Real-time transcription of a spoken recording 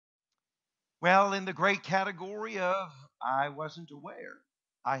Well, in the great category of I wasn't aware,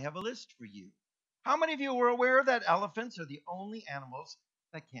 I have a list for you. How many of you were aware that elephants are the only animals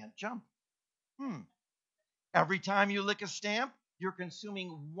that can't jump? Hmm. Every time you lick a stamp, you're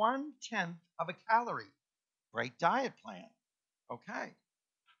consuming 1/10 of a calorie. Great diet plan. Okay.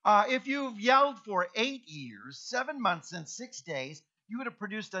 If you've yelled for 8 years, 7 months, and 6 days, you would have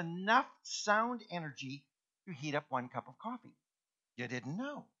produced enough sound energy to heat up 1 cup of coffee. You didn't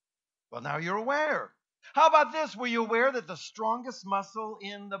know. Well, now you're aware. How about this? Were you aware that the strongest muscle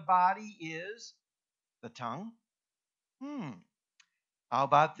in the body is the tongue? Hmm. How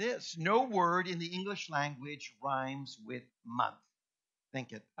about this? No word in the English language rhymes with month.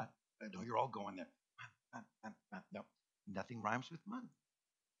 Think it. I know you're all going there. No, nothing rhymes with month.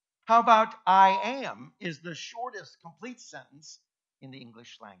 How about I am is the shortest complete sentence in the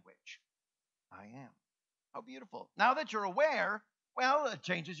English language? I am. How beautiful. Now that you're aware, well, it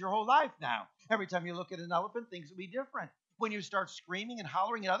changes your whole life now. Every time you look at an elephant, things will be different. When you start screaming and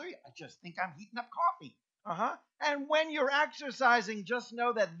hollering at others, I just think I'm heating up coffee. Uh-huh. And when you're exercising, just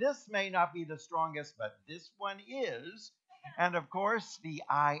know that this may not be the strongest, but this one is. And of course, the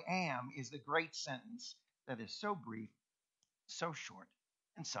I am is the great sentence that is so brief, so short,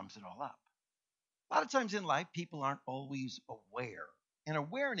 and sums it all up. A lot of times in life, people aren't always aware. And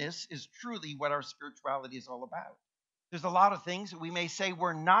awareness is truly what our spirituality is all about. There's a lot of things that we may say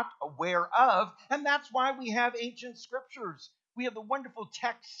we're not aware of, and that's why we have ancient scriptures. We have the wonderful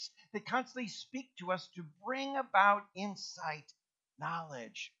texts that constantly speak to us to bring about insight,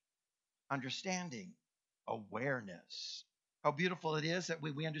 knowledge, understanding, awareness. How beautiful it is that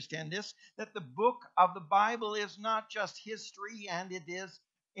we understand this, that the book of the Bible is not just history, and it is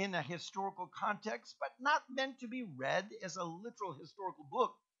in a historical context, but not meant to be read as a literal historical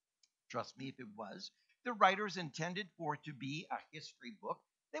book. Trust me, if it was, the writers intended for it to be a history book.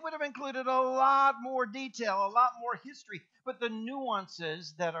 They would have included a lot more detail, a lot more history, but the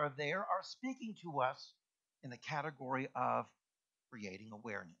nuances that are there are speaking to us in the category of creating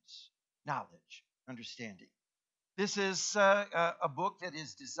awareness, knowledge, understanding. This is a book that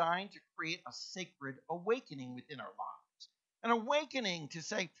is designed to create a sacred awakening within our lives. An awakening to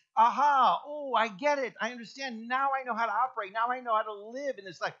say, aha, oh, I get it. I understand. Now I know how to operate. Now I know how to live in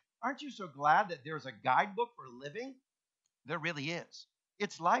this life. Aren't you so glad that there's a guidebook for living? There really is.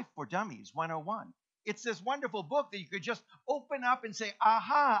 It's Life for Dummies 101. It's this wonderful book that you could just open up and say,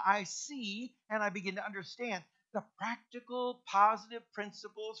 aha, I see, and I begin to understand the practical, positive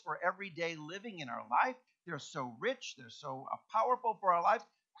principles for everyday living in our life. They're so rich, they're so powerful for our lives.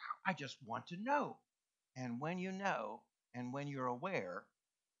 I just want to know. And when you know, and when you're aware,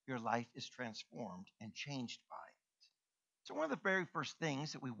 your life is transformed and changed by it. So, one of the very first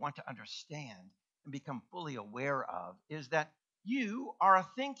things that we want to understand and become fully aware of is that you are a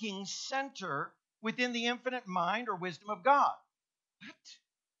thinking center within the infinite mind or wisdom of God. What?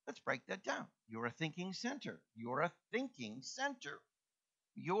 Let's break that down. You're a thinking center. You're a thinking center.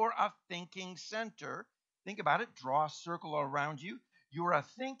 You're a thinking center. Think about it. Draw a circle around you. You're a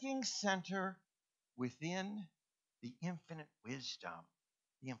thinking center within the infinite wisdom,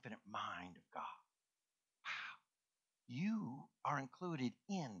 the infinite mind of God. Wow. You are included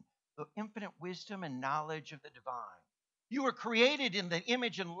in the infinite wisdom and knowledge of the divine. You were created in the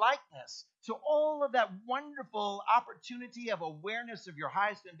image and likeness. So all of that wonderful opportunity of awareness of your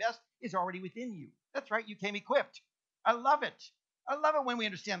highest and best is already within you. That's right, you came equipped. I love it. I love it when we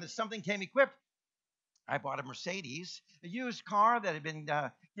understand that something came equipped. I bought a Mercedes, a used car that had been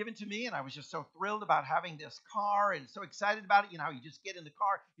given to me, and I was just so thrilled about having this car and so excited about it. You know how you just get in the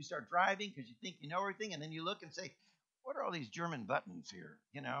car, you start driving because you think you know everything, and then you look and say, what are all these German buttons here?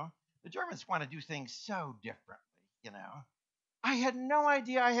 You know, the Germans want to do things so differently, you know. I had no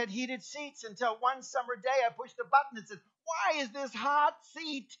idea I had heated seats until one summer day I pushed a button and said, why is this hot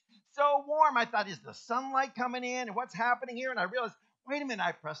seat so warm? I thought, is the sunlight coming in? And what's happening here? And I realized, wait a minute,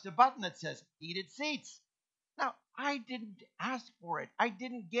 I pressed a button that says heated seats. Now, I didn't ask for it. I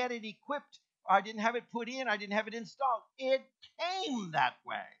didn't get it equipped. I didn't have it put in. I didn't have it installed. It came that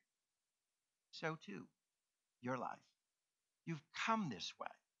way. So, too, your life. You've come this way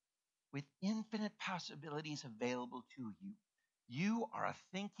with infinite possibilities available to you. You are a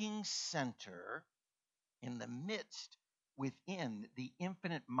thinking center in the midst within the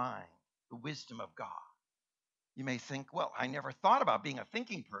infinite mind, the wisdom of God. You may think, well, I never thought about being a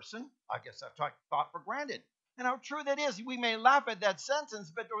thinking person. I guess I've thought for granted. And how true that is. We may laugh at that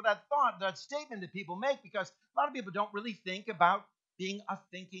sentence, but or that thought, that statement that people make, because a lot of people don't really think about being a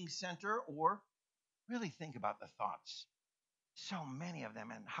thinking center or really think about the thoughts. So many of them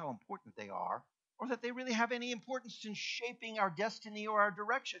and how important they are or that they really have any importance in shaping our destiny or our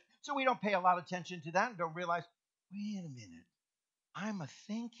direction. So we don't pay a lot of attention to that and don't realize, wait a minute, I'm a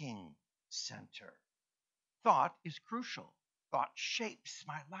thinking center. Thought is crucial. Thought shapes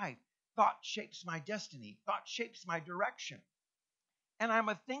my life. Thought shapes my destiny. Thought shapes my direction. And I'm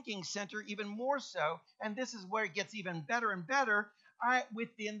a thinking center even more so. And this is where it gets even better and better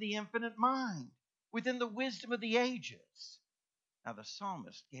within the infinite mind, within the wisdom of the ages. Now, the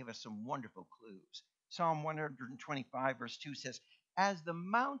psalmist gave us some wonderful clues. Psalm 125, verse 2 says, as the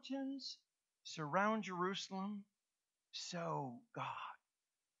mountains surround Jerusalem, so God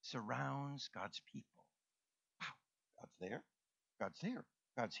surrounds God's people. Wow, God's there. God's there.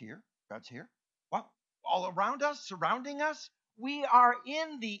 God's here. God's here. Wow, all around us, surrounding us. We are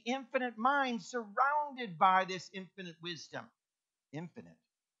in the infinite mind, surrounded by this infinite wisdom. Infinite,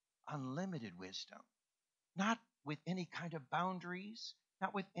 unlimited wisdom. Not with any kind of boundaries,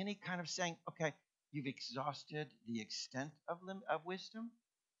 not with any kind of saying, okay, you've exhausted the extent of wisdom.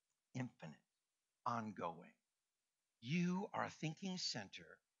 Infinite, ongoing. You are a thinking center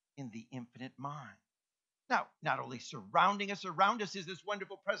in the infinite mind. Now, not only surrounding us, around us is this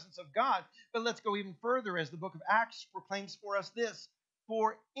wonderful presence of God, but let's go even further as the book of Acts proclaims for us this.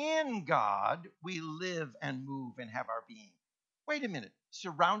 For in God we live and move and have our being. Wait a minute.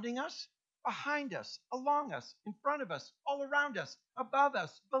 Surrounding us, behind us, along us, in front of us, all around us, above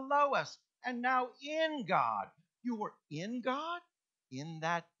us, below us, and now in God. You are in God, in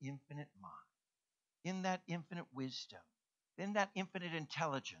that infinite mind, in that infinite wisdom, in that infinite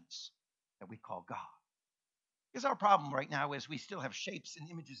intelligence that we call God. Because our problem right now is we still have shapes and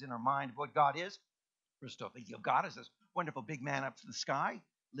images in our mind of what God is. We're still thinking of God as this wonderful big man up to the sky,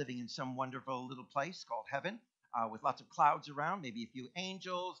 living in some wonderful little place called heaven, with lots of clouds around, maybe a few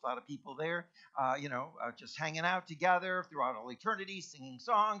angels, a lot of people there, just hanging out together throughout all eternity, singing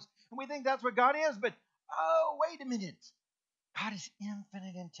songs. And we think that's what God is. But, oh, wait a minute. God is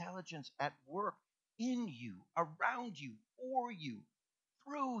infinite intelligence at work in you, around you, for you,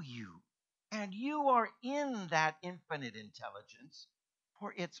 through you. And you are in that infinite intelligence,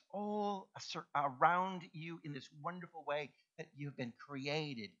 for it's all around you in this wonderful way that you've been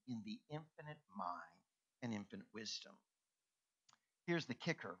created in the infinite mind and infinite wisdom. Here's the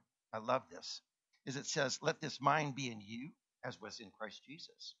kicker. I love this. Is it says, let this mind be in you as was in Christ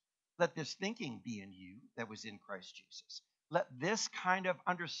Jesus. Let this thinking be in you that was in Christ Jesus. Let this kind of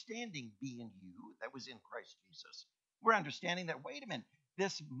understanding be in you that was in Christ Jesus. We're understanding that, wait a minute,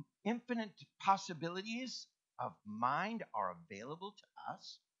 this infinite possibilities of mind are available to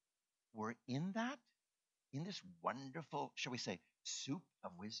us. We're in that, in this wonderful, shall we say, soup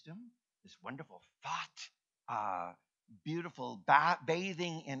of wisdom, this wonderful thought, beautiful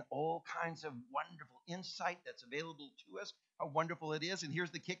bathing in all kinds of wonderful insight that's available to us, how wonderful it is. And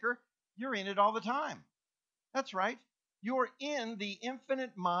here's the kicker, you're in it all the time. That's right. You're in the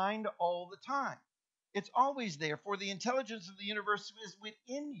infinite mind all the time. It's always there, for the intelligence of the universe is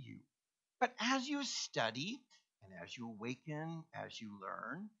within you. But as you study and as you awaken, as you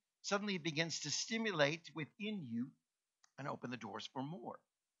learn, suddenly it begins to stimulate within you and open the doors for more.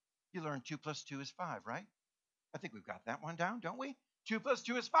 You learn 2 plus 2 is 5, right? I think we've got that one down, don't we? 2 plus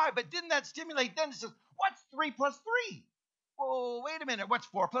 2 is 5. But didn't that stimulate then? It says, what's 3 plus 3? Well, wait a minute. What's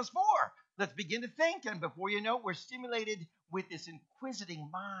 4 plus 4? Let's begin to think. And before you know it, we're stimulated with this inquisiting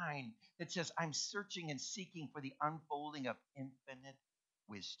mind that says, I'm searching and seeking for the unfolding of infinite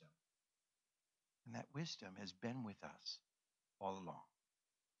wisdom. And that wisdom has been with us all along.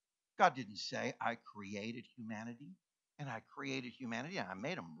 God didn't say, I created humanity, and I created humanity, and I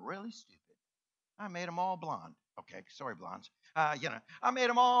made them really stupid. I made them all blonde. Okay, sorry, blondes. I made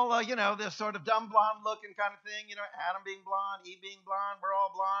them all, this sort of dumb blonde looking kind of thing. Adam being blonde, Eve being blonde, we're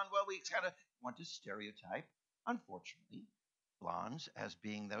all blonde. Well, we kind of want to stereotype, unfortunately, blondes as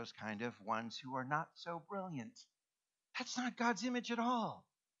being those kind of ones who are not so brilliant. That's not God's image at all.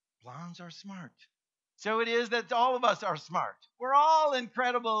 Blondes are smart. So it is that all of us are smart. We're all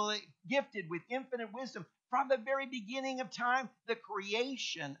incredibly gifted with infinite wisdom. From the very beginning of time, the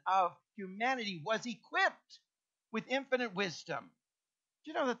creation of humanity was equipped with infinite wisdom.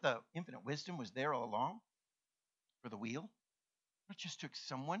 Do you know that the infinite wisdom was there all along for the wheel? It just took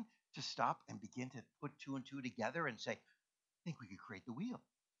someone to stop and begin to put 2 and 2 together and say, I think we could create the wheel.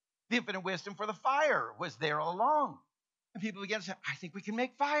 The infinite wisdom for the fire was there all along. And people began to say, I think we can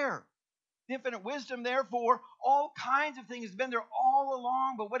make fire. The infinite wisdom, therefore, all kinds of things has been there all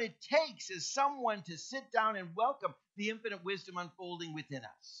along. But what it takes is someone to sit down and welcome the infinite wisdom unfolding within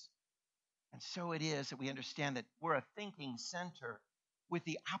us. And so it is that we understand that we're a thinking center with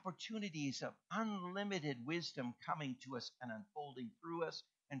the opportunities of unlimited wisdom coming to us and unfolding through us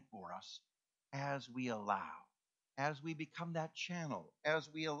and for us. as we allow, as we become that channel, as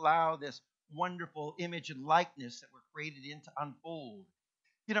we allow this wonderful image and likeness that we're created in to unfold.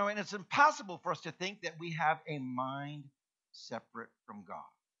 And it's impossible for us to think that we have a mind separate from God.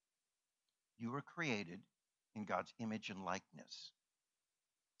 You were created in God's image and likeness.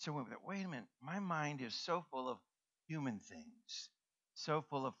 So wait a minute, my mind is so full of human things, so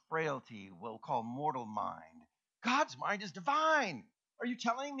full of frailty, we'll call mortal mind. God's mind is divine. Are you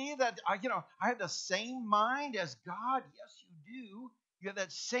telling me that I have the same mind as God? Yes, you do. You have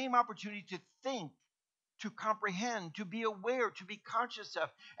that same opportunity to think, to comprehend, to be aware, to be conscious of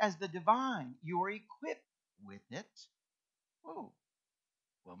as the divine. You are equipped with it. Oh,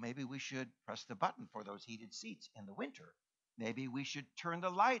 well, maybe we should press the button for those heated seats in the winter. Maybe we should turn the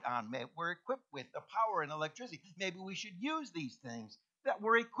light on. We're equipped with the power and electricity. Maybe we should use these things that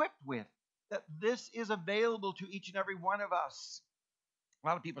we're equipped with, that this is available to each and every one of us. A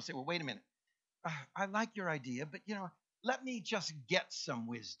lot of people say, well, wait a minute. I like your idea, but, let me just get some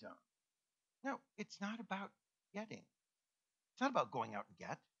wisdom. No, it's not about getting. It's not about going out and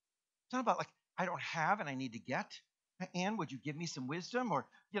get. It's not about like, I don't have and I need to get. Anne, would you give me some wisdom? Or,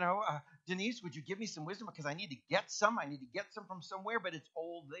 Denise, would you give me some wisdom? Because I need to get some. I need to get some from somewhere, but it's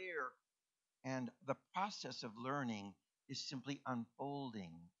all there. And the process of learning is simply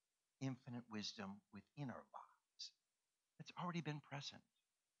unfolding infinite wisdom within our lives. It's already been present.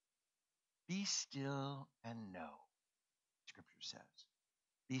 Be still and know, Scripture says.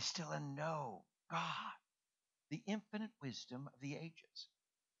 Be still and know God, the infinite wisdom of the ages.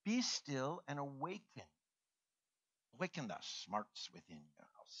 Be still and awaken. Awaken the smarts within you,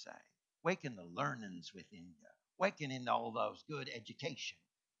 I'll say. Awaken the learnings within you. Awaken in all those good education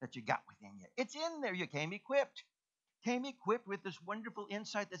that you got within you. It's in there. You came equipped. Came equipped with this wonderful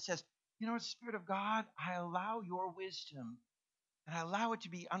insight that says, Spirit of God, I allow your wisdom and I allow it to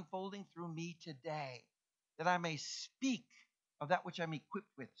be unfolding through me today, that I may speak of that which I'm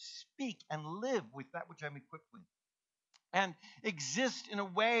equipped with, speak and live with that which I'm equipped with, and exist in a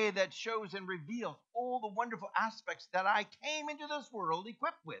way that shows and reveals all the wonderful aspects that I came into this world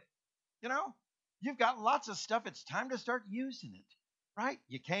equipped with. You've got lots of stuff. It's time to start using it, right?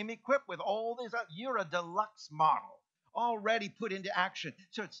 You came equipped with all this. You're a deluxe model already put into action.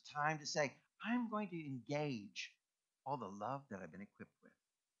 So it's time to say, I'm going to engage all the love that I've been equipped with.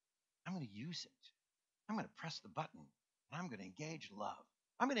 I'm going to use it. I'm going to press the button, and I'm going to engage love.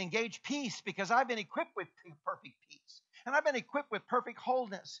 I'm going to engage peace because I've been equipped with perfect peace. And I've been equipped with perfect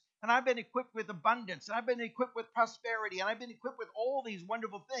wholeness. And I've been equipped with abundance. And I've been equipped with prosperity. And I've been equipped with all these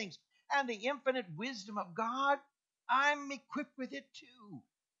wonderful things. And the infinite wisdom of God, I'm equipped with it too.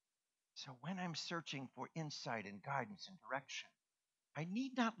 So when I'm searching for insight and guidance and direction, I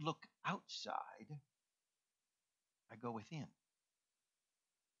need not look outside. I go within.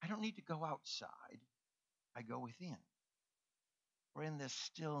 I don't need to go outside. I go within. For in this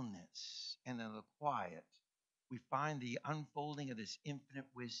stillness and in the quiet, we find the unfolding of this infinite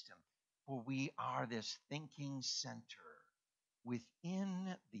wisdom. For we are this thinking center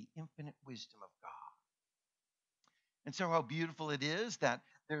within the infinite wisdom of God. And so how beautiful it is that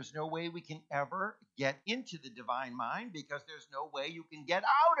there's no way we can ever get into the divine mind because there's no way you can get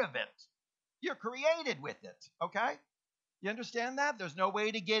out of it. You're created with it, okay? You understand that? There's no way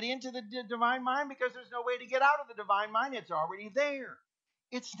to get into the divine mind because there's no way to get out of the divine mind. It's already there.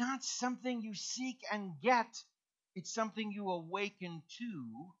 It's not something you seek and get. It's something you awaken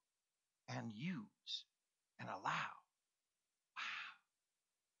to and use and allow. Wow.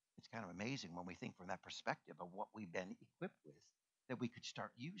 It's kind of amazing when we think from that perspective of what we've been equipped with that we could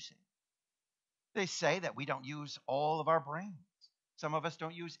start using. They say that we don't use all of our brains. Some of us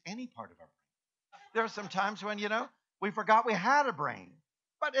don't use any part of our brain. There are some times when, we forgot we had a brain.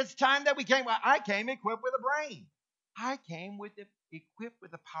 But it's time that I came equipped with a brain. I came equipped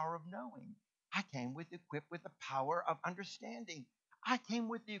with the power of knowing. I came equipped with the power of understanding. I came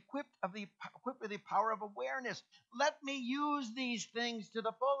equipped with the power of awareness. Let me use these things to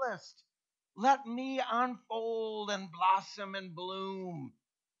the fullest. Let me unfold and blossom and bloom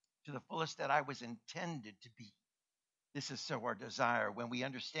to the fullest that I was intended to be. This is so our desire. When we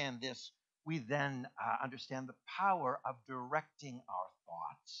understand this, we then understand the power of directing our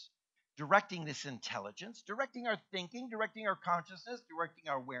thoughts, directing this intelligence, directing our thinking, directing our consciousness, directing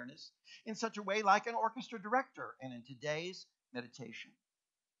our awareness in such a way like an orchestra director. And in today's meditation,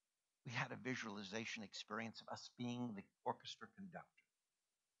 we had a visualization experience of us being the orchestra conductor,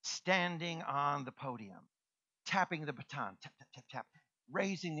 standing on the podium, tapping the baton, tap, tap, tap, tap,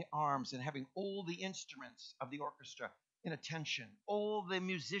 raising the arms and having all the instruments of the orchestra in attention, all the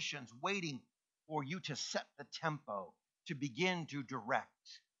musicians waiting for you to set the tempo, to begin to direct.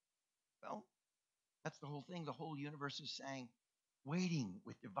 Well, That's the whole thing. The whole universe is saying, waiting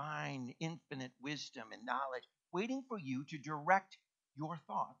with divine, infinite wisdom and knowledge, waiting for you to direct your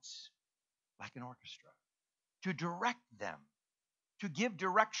thoughts like an orchestra, to direct them, to give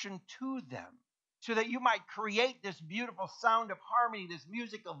direction to them, so that you might create this beautiful sound of harmony, this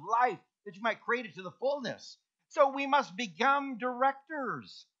music of life, that you might create it to the fullness. So we must become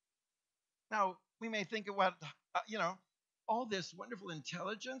directors. Now, we may think of what, all this wonderful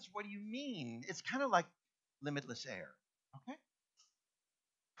intelligence. What do you mean? It's kind of like limitless air. Okay?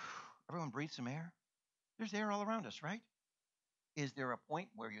 Everyone breathe some air. There's air all around us, right? Is there a point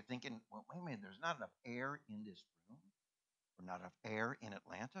where you're thinking, well, wait a minute, there's not enough air in this room, or not enough air in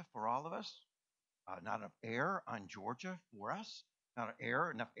Atlanta for all of us? Not enough air on Georgia for us? Enough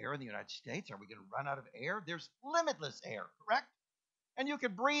air in the United States? Are we going to run out of air? There's limitless air, correct? And you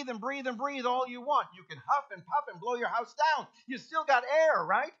can breathe and breathe and breathe all you want. You can huff and puff and blow your house down. You still got air,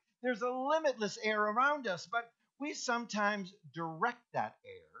 right? There's a limitless air around us, but we sometimes direct that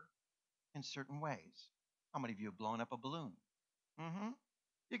air in certain ways. How many of you have blown up a balloon? Mm-hmm.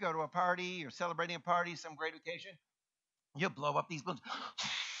 You go to a party, you're celebrating a party, some great occasion, you blow up these balloons.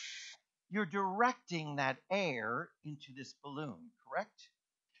 You're directing that air into this balloon, correct?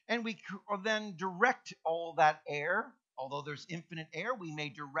 And we then direct all that air. Although there's infinite air, we may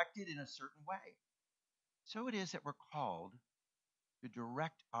direct it in a certain way. So it is that we're called to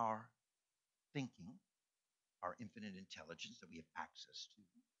direct our thinking, our infinite intelligence that we have access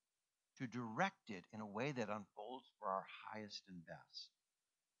to direct it in a way that unfolds for our highest and best.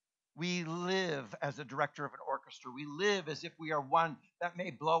 We live as a director of an orchestra. We live as if we are one that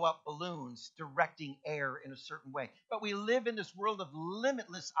may blow up balloons, directing air in a certain way. But we live in this world of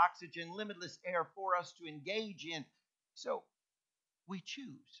limitless oxygen, limitless air for us to engage in. So we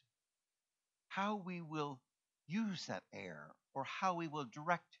choose how we will use that air, or how we will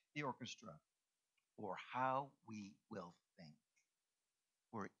direct the orchestra, or how we will think.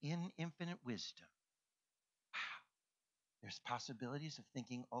 We're in infinite wisdom. There's possibilities of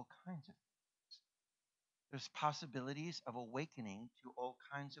thinking all kinds of things. There's possibilities of awakening to all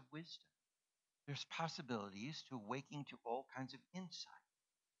kinds of wisdom. There's possibilities to awakening to all kinds of insight.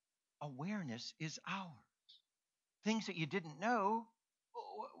 Awareness is ours. Things that you didn't know,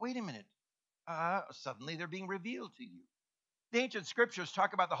 wait a minute, suddenly they're being revealed to you. The ancient scriptures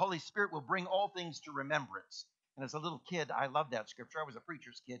talk about the Holy Spirit will bring all things to remembrance. And as a little kid, I loved that scripture. I was a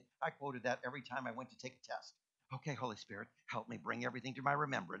preacher's kid. I quoted that every time I went to take a test. Okay, Holy Spirit, help me bring everything to my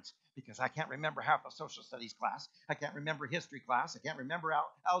remembrance, because I can't remember half a social studies class. I can't remember history class. I can't remember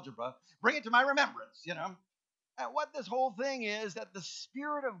algebra. Bring it to my remembrance. And what this whole thing is, that the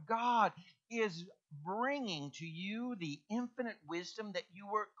Spirit of God is bringing to you the infinite wisdom that you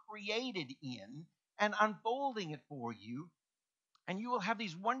were created in and unfolding it for you. And you will have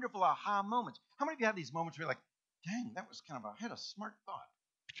these wonderful aha moments. How many of you have these moments where you're like, dang, that was I had a smart thought.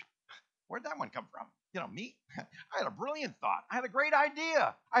 Where'd that one come from? Me? I had a brilliant thought. I had a great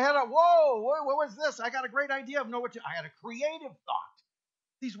idea. I had whoa, what was this? I got a great idea. I had a creative thought.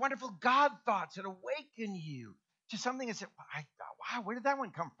 These wonderful God thoughts that awaken you to something that said, wow, where did that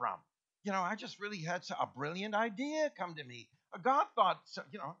one come from? I just really had a brilliant idea come to me. A God thought,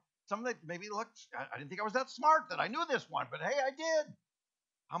 something that maybe looked, I didn't think I was that smart that I knew this one, but hey, I did.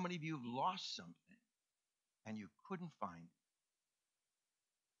 How many of you have lost something and you couldn't find it?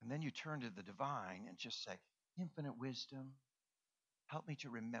 And then you turn to the divine and just say, infinite wisdom, help me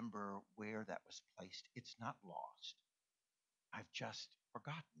to remember where that was placed. It's not lost. I've just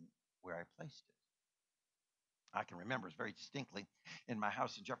forgotten where I placed it. I can remember it very distinctly in my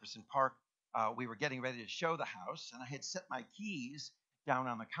house in Jefferson Park. We were getting ready to show the house, and I had set my keys down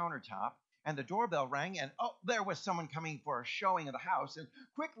on the countertop, and the doorbell rang, and there was someone coming for a showing of the house. And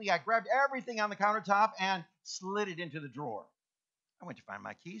quickly I grabbed everything on the countertop and slid it into the drawer. I went to find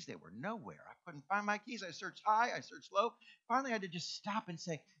my keys. They were nowhere. I couldn't find my keys. I searched high. I searched low. Finally, I had to just stop and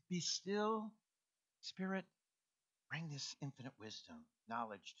say, be still, Spirit, bring this infinite wisdom,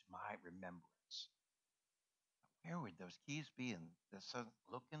 knowledge to my remembrance. Where would those keys be? And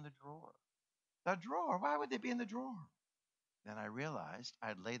look in the drawer. The drawer? Why would they be in the drawer? Then I realized I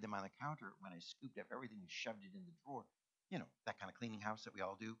had laid them on the counter when I scooped up everything and shoved it in the drawer. That kind of cleaning house that we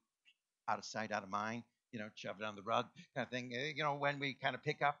all do. Out of sight, out of mind. Shove it on the rug kind of thing. When we kind of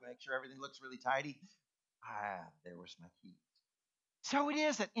pick up and make sure everything looks really tidy. There was my keys. So it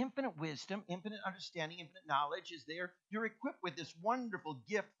is that infinite wisdom, infinite understanding, infinite knowledge is there. You're equipped with this wonderful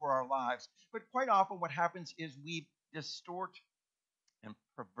gift for our lives. But quite often what happens is we distort and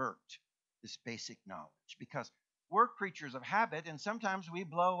pervert this basic knowledge, because we're creatures of habit, and sometimes we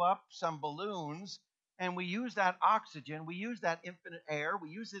blow up some balloons and we use that oxygen, we use that infinite air, we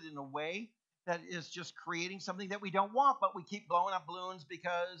use it in a way that is just creating something that we don't want, but we keep blowing up balloons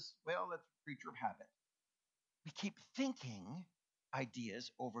because, well, that's a creature of habit. We keep thinking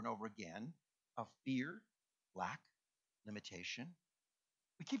ideas over and over again of fear, lack, limitation.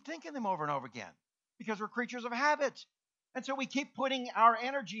 We keep thinking them over and over again because we're creatures of habit. And so we keep putting our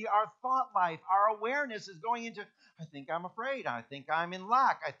energy, our thought life, our awareness is going into, I think I'm afraid. I think I'm in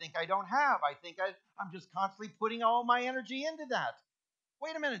lack. I think I don't have. I'm just constantly putting all my energy into that.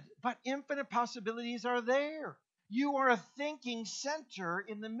 Wait a minute, but infinite possibilities are there. You are a thinking center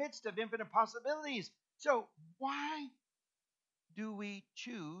in the midst of infinite possibilities. So why do we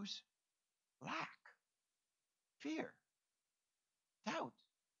choose lack, fear, doubt?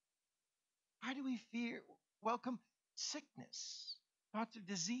 Why do we welcome sickness, thoughts of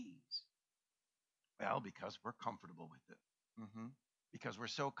disease? Well, because we're comfortable with it. Because we're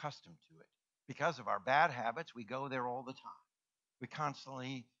so accustomed to it. Because of our bad habits, we go there all the time. We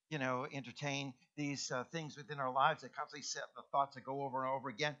constantly, entertain these things within our lives that constantly set the thoughts that go over and over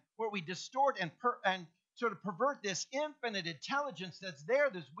again, where we distort and sort of pervert this infinite intelligence that's there,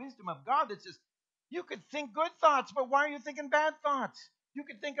 this wisdom of God that says, you could think good thoughts, but why are you thinking bad thoughts? You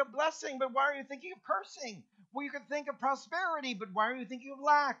could think of blessing, but why are you thinking of cursing? Well, you could think of prosperity, but why are you thinking of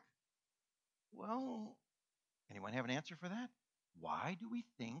lack? Well, anyone have an answer for that? Why do we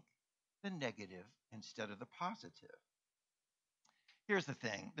think the negative instead of the positive? Here's the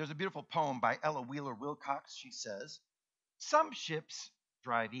thing. There's a beautiful poem by Ella Wheeler Wilcox. She says, some ships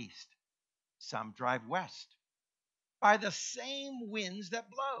drive east, some drive west, by the same winds that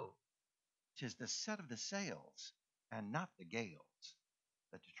blow. 'Tis the set of the sails, and not the gales,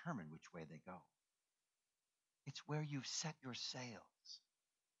 that determine which way they go. It's where you've set your sails.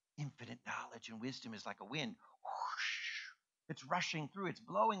 Infinite knowledge and wisdom is like a wind. Whoosh. It's rushing through, it's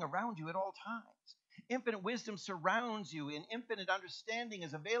blowing around you at all times. Infinite wisdom surrounds you, and infinite understanding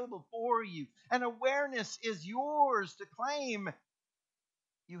is available for you, and awareness is yours to claim.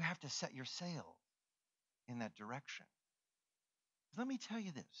 You have to set your sail in that direction. Let me tell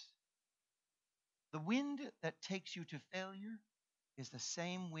you this. The wind that takes you to failure is the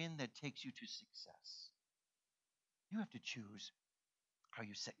same wind that takes you to success. You have to choose how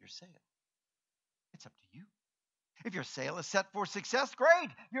you set your sail. It's up to you. If your sail is set for success, great.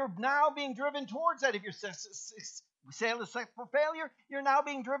 You're now being driven towards that. If your sail is set for failure, you're now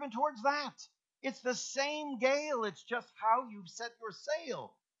being driven towards that. It's the same gale. It's just how you've set your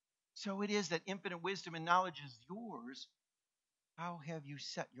sail. So it is that infinite wisdom and knowledge is yours. How have you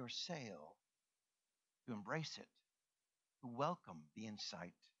set your sail to embrace it, to welcome the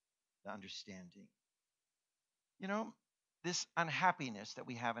insight, the understanding? This unhappiness that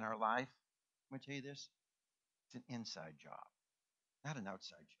we have in our life, I'm going to tell you this, it's an inside job, not an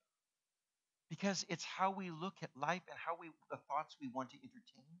outside job. Because it's how we look at life and the thoughts we want to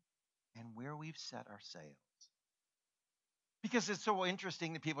entertain and where we've set our sails. Because it's so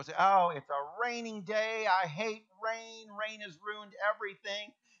interesting that people say, oh, it's a raining day. I hate rain. Rain has ruined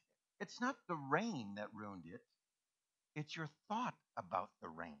everything. It's not the rain that ruined it. It's your thought about the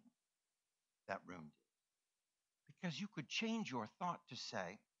rain that ruined it. Because you could change your thought to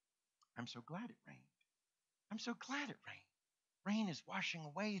say, I'm so glad it rained. I'm so glad it rained. Rain is washing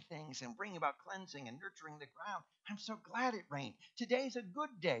away things and bringing about cleansing and nurturing the ground. I'm so glad it rained. Today's a good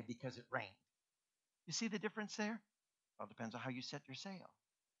day because it rained. You see the difference there? Well, it depends on how you set your sail.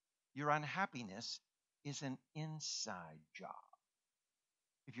 Your unhappiness is an inside job.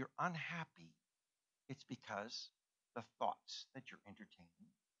 If you're unhappy, it's because the thoughts that you're entertaining,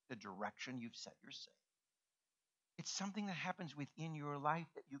 the direction you've set your sail. It's something that happens within your life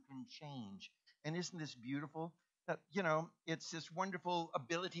that you can change. And isn't this beautiful? That, it's this wonderful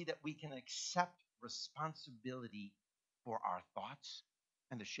ability that we can accept responsibility for our thoughts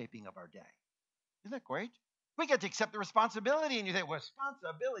and the shaping of our day. Isn't that great? We get to accept the responsibility, and you think,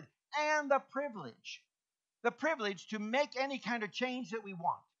 responsibility and the privilege to make any kind of change that we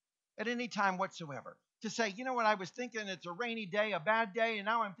want at any time whatsoever. To say, you know what, I was thinking it's a rainy day, a bad day, and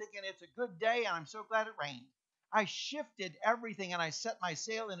now I'm thinking it's a good day, and I'm so glad it rained. I shifted everything, and I set my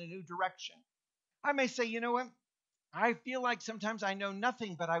sail in a new direction. I may say, you know what, I feel like sometimes I know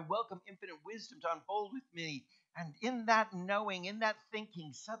nothing, but I welcome infinite wisdom to unfold with me. And in that knowing, in that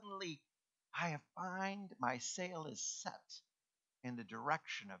thinking, suddenly I find my sail is set in the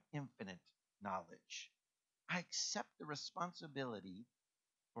direction of infinite knowledge. I accept the responsibility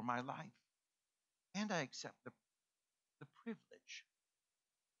for my life. And I accept the privilege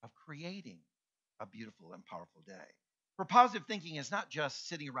of creating a beautiful and powerful day. For positive thinking is not just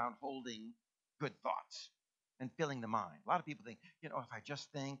sitting around holding good thoughts and filling the mind. A lot of people think, if I just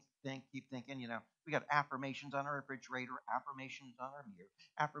think, keep thinking, we got affirmations on our refrigerator, affirmations on our mirror,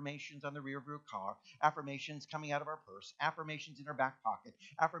 affirmations on the rear view car, affirmations coming out of our purse, affirmations in our back pocket,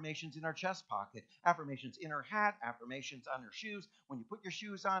 affirmations in our chest pocket, affirmations in our hat, affirmations on our shoes. When you put your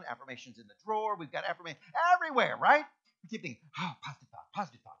shoes on, affirmations in the drawer. We've got affirmations everywhere, right? We keep thinking,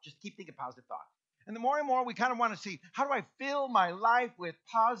 positive thought. Just keep thinking positive thought. And the more and more we kind of want to see, how do I fill my life with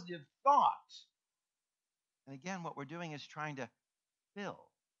positive thoughts? And again, what we're doing is trying to fill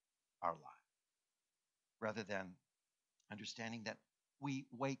our life rather than understanding that we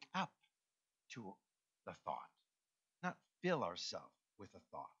wake up to the thought, not fill ourselves with a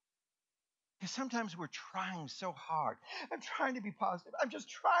thought. Because sometimes we're trying so hard. I'm trying to be positive. I'm just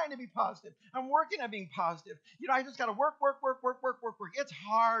trying to be positive. I'm working on being positive. I just got to work. It's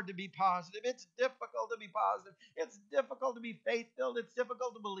hard to be positive. It's difficult to be positive. It's difficult to be faith-filled. It's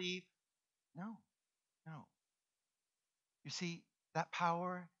difficult to believe. No. You see, that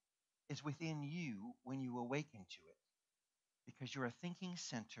power is within you when you awaken to it, because you're a thinking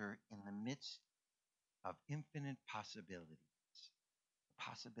center in the midst of infinite possibilities. The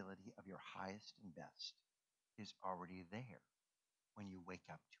possibility of your highest and best is already there when you wake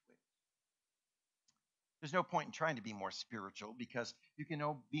up to it. There's no point in trying to be more spiritual, because you can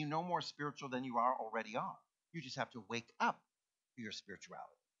be no more spiritual than you already are. You just have to wake up to your spirituality.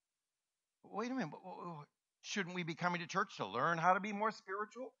 Wait a minute. Shouldn't we be coming to church to learn how to be more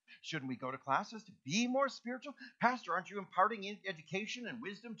spiritual? Shouldn't we go to classes to be more spiritual? Pastor, aren't you imparting education and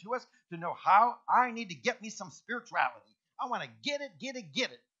wisdom to us to know how I need to get me some spirituality? I want to get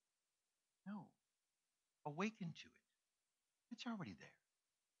it. No. Awaken to it. It's already there.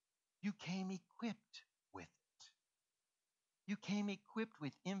 You came equipped with it. You came equipped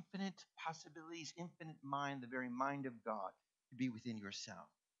with infinite possibilities, infinite mind, the very mind of God to be within yourself.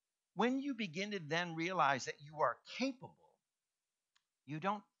 When you begin to then realize that you are capable, you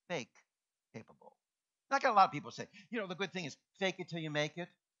don't fake capable. Like a lot of people say, the good thing is fake it till you make it.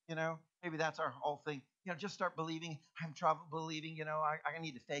 Maybe that's our whole thing. Just start believing. I'm trouble believing, I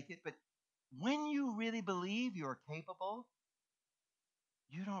need to fake it. But when you really believe you're capable,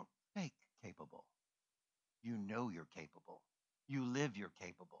 you don't fake capable. You know you're capable. You live you're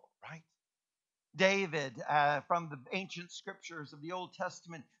capable, right? David, from the ancient scriptures of the Old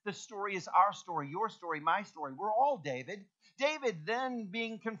Testament, the story is our story, your story, my story. We're all David. David then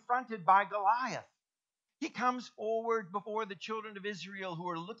being confronted by Goliath. He comes forward before the children of Israel who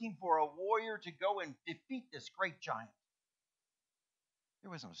are looking for a warrior to go and defeat this great giant.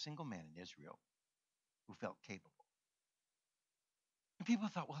 There wasn't a single man in Israel who felt capable. And people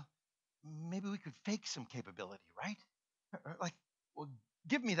thought, well, maybe we could fake some capability, right? Like, well,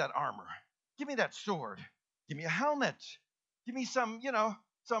 give me that armor. Give me that sword. Give me a helmet. Give me some,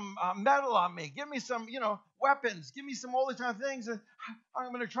 some metal on me. Give me some, weapons. Give me some all the time things. And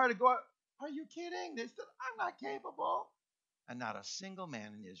I'm going to try to go out. Are you kidding? They said, I'm not capable. And not a single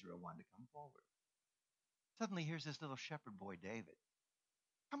man in Israel wanted to come forward. Suddenly, here's this little shepherd boy, David,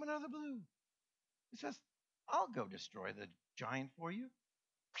 coming out of the blue. He says, I'll go destroy the giant for you.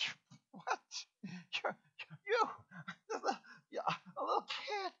 What? You, a little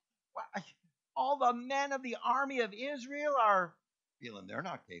kid. All the men of the army of Israel are feeling they're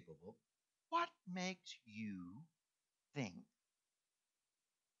not capable. What makes you think?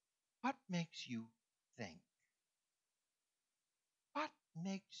 What makes you think? What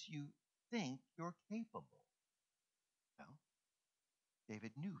makes you think you're capable? Well,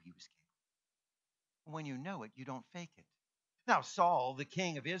 David knew he was capable. When you know it, you don't fake it. Now, Saul, the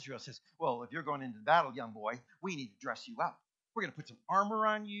king of Israel, says, well, if you're going into battle, young boy, we need to dress you up. We're going to put some armor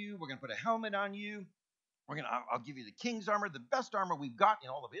on you. We're going to put a helmet on you. I'll give you the king's armor, the best armor we've got in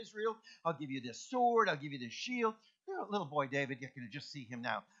all of Israel. I'll give you this sword. I'll give you this shield. Little boy David, you can just see him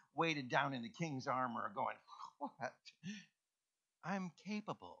now, weighted down in the king's armor, going, what? I'm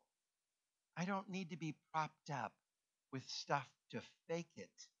capable. I don't need to be propped up with stuff to fake it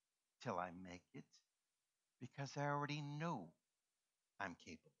till I make it, because I already know I'm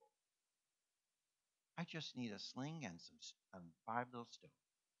capable. I just need a sling and some 5 little stones.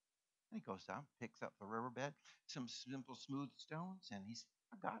 And he goes down, picks up the riverbed, some simple, smooth stones, and he's,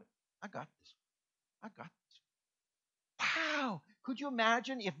 I got it. I got this. I got this. Wow! Could you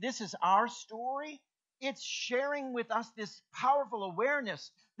imagine if this is our story? It's sharing with us this powerful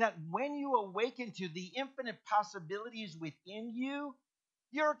awareness that when you awaken to the infinite possibilities within you,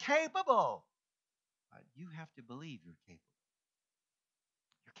 you're capable. But you have to believe you're capable.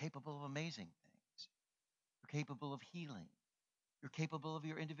 You're capable of amazing things. You're capable of healing. You're capable of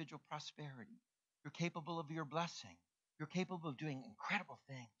your individual prosperity. You're capable of your blessing. You're capable of doing incredible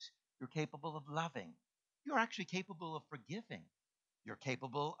things. You're capable of loving. You're actually capable of forgiving. You're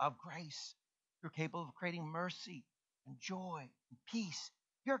capable of grace. You're capable of creating mercy and joy and peace.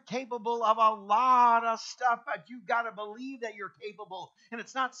 You're capable of a lot of stuff, but you've got to believe that you're capable. And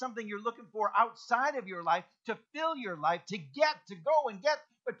it's not something you're looking for outside of your life to fill your life, to go and get,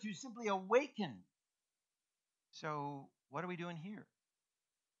 but to simply awaken. So, what are we doing here?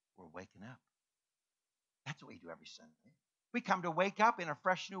 We're waking up. That's what we do every Sunday. We come to wake up in a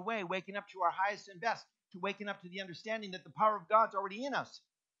fresh new way, waking up to our highest and best, to waking up to the understanding that the power of God's already in us,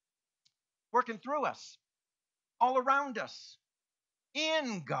 working through us, all around us.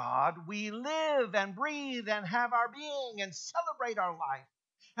 In God, we live and breathe and have our being and celebrate our life.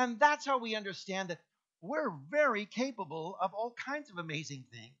 And that's how we understand that we're very capable of all kinds of amazing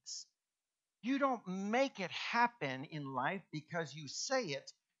things. You don't make it happen in life because you say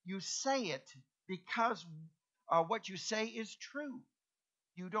it. You say it because what you say is true.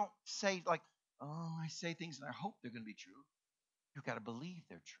 You don't say like, oh, I say things and I hope they're going to be true. You've got to believe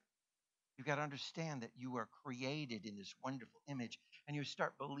they're true. You've got to understand that you are created in this wonderful image, and you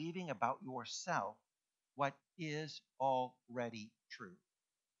start believing about yourself what is already true.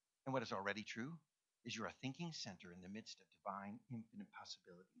 And what is already true is you're a thinking center in the midst of divine, infinite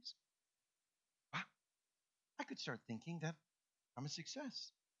possibilities. Wow, I could start thinking that I'm a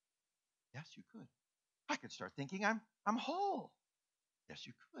success. Yes, you could. I could start thinking I'm whole. Yes,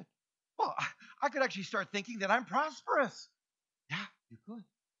 you could. Well, I could actually start thinking that I'm prosperous. Yeah, you could.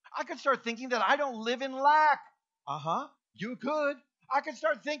 I could start thinking that I don't live in lack. You could. I could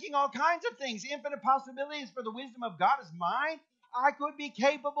start thinking all kinds of things, infinite possibilities for the wisdom of God is mine. I could be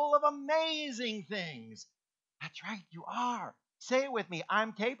capable of amazing things. That's right, you are. Say it with me.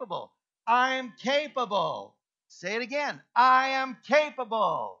 I'm capable. I'm capable. Say it again. I am capable.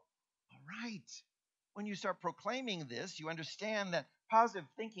 All right. When you start proclaiming this, you understand that positive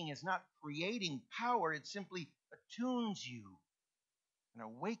thinking is not creating power, it simply attunes you and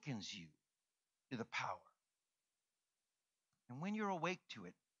awakens you to the power. And when you're awake to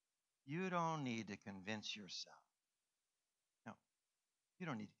it, you don't need to convince yourself. No, you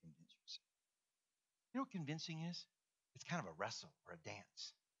don't need to convince yourself. You know what convincing is? It's kind of a wrestle or a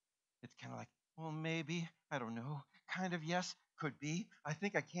dance. It's kind of like, well, maybe, I don't know, kind of yes, could be. I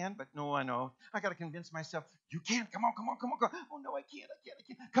think I can, but no, I know. I got to convince myself, you can. Come on, come on, come on, come on. Oh, no, I can't.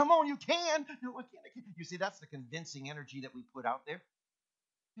 Come on, you can. No, I can't. You see, that's the convincing energy that we put out there.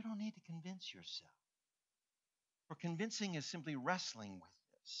 You don't need to convince yourself. For convincing is simply wrestling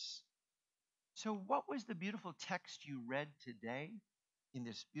with this. So, what was the beautiful text you read today in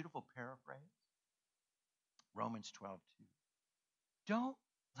this beautiful paraphrase? Romans 12:2. Don't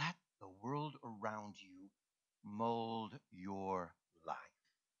let the world around you mold your life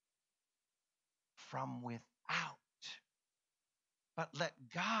from without, but let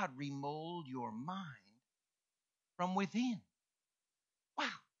God remold your mind from within. Wow.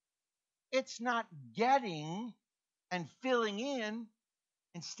 It's not getting and filling in.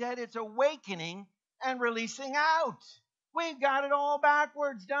 Instead, it's awakening and releasing out. We've got it all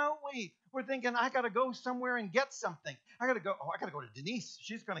backwards, don't we? We're thinking, I got to go somewhere and get something. I got to go to Denise.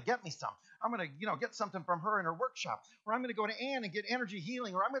 She's going to get me some. I'm going to, get something from her in her workshop. Or I'm going to go to Ann and get energy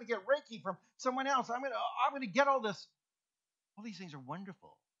healing. Or I'm going to get Reiki from someone else. I'm going to get all this. All these things are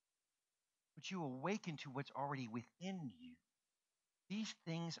wonderful. But you awaken to what's already within you. These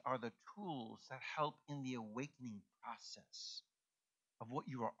things are the tools that help in the awakening process of what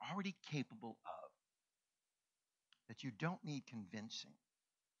you are already capable of, that you don't need convincing,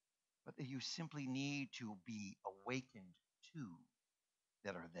 but that you simply need to be awakened to,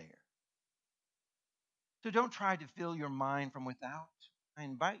 that are there. So don't try to fill your mind from without. I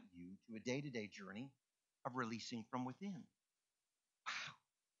invite you to a day-to-day journey of releasing from within. Wow.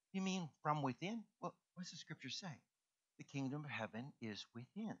 You mean from within? Well, what does the scripture say? The kingdom of heaven is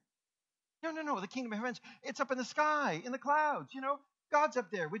within. No. The kingdom of heaven, it's up in the sky, in the clouds. God's up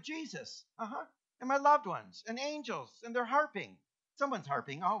there with Jesus. And my loved ones and angels, and they're harping. Someone's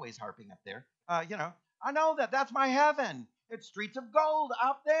harping, always harping up there. I know that. That's my heaven. It's streets of gold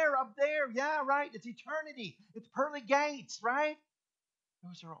up there. Yeah, right. It's eternity. It's pearly gates, right?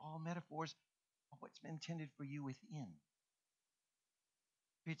 Those are all metaphors of what's intended for you within.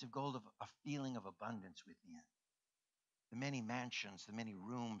 Streets of gold of a feeling of abundance within. The many mansions, the many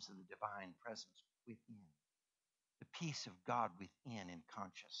rooms of the divine presence within. The peace of God within in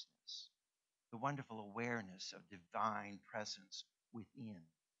consciousness. The wonderful awareness of divine presence within.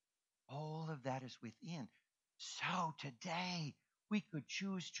 All of that is within. So today, we could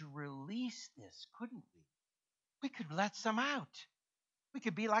choose to release this, couldn't we? We could let some out. We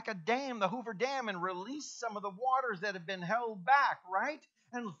could be like a dam, the Hoover Dam, and release some of the waters that have been held back, right?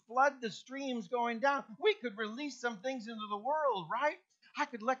 and flood the streams going down, we could release some things into the world, right? I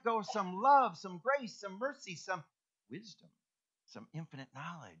could let go of some love, some grace, some mercy, some wisdom, some infinite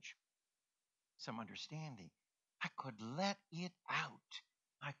knowledge, some understanding. I could let it out.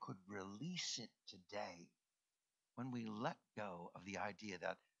 I could release it today. When we let go of the idea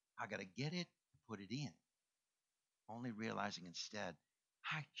that I got to get it, put it in, only realizing instead,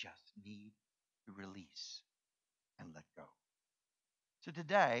 I just need to release and let go. So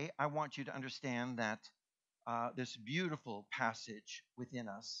today, I want you to understand that this beautiful passage within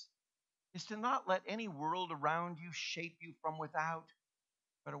us is to not let any world around you shape you from without,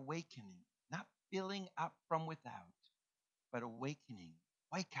 but awakening, not filling up from without, but awakening.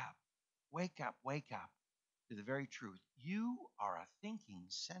 Wake up, wake up, wake up to the very truth. You are a thinking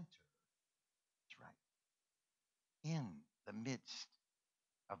center. That's right. In the midst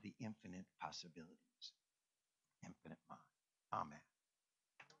of the infinite possibilities, infinite mind. Amen.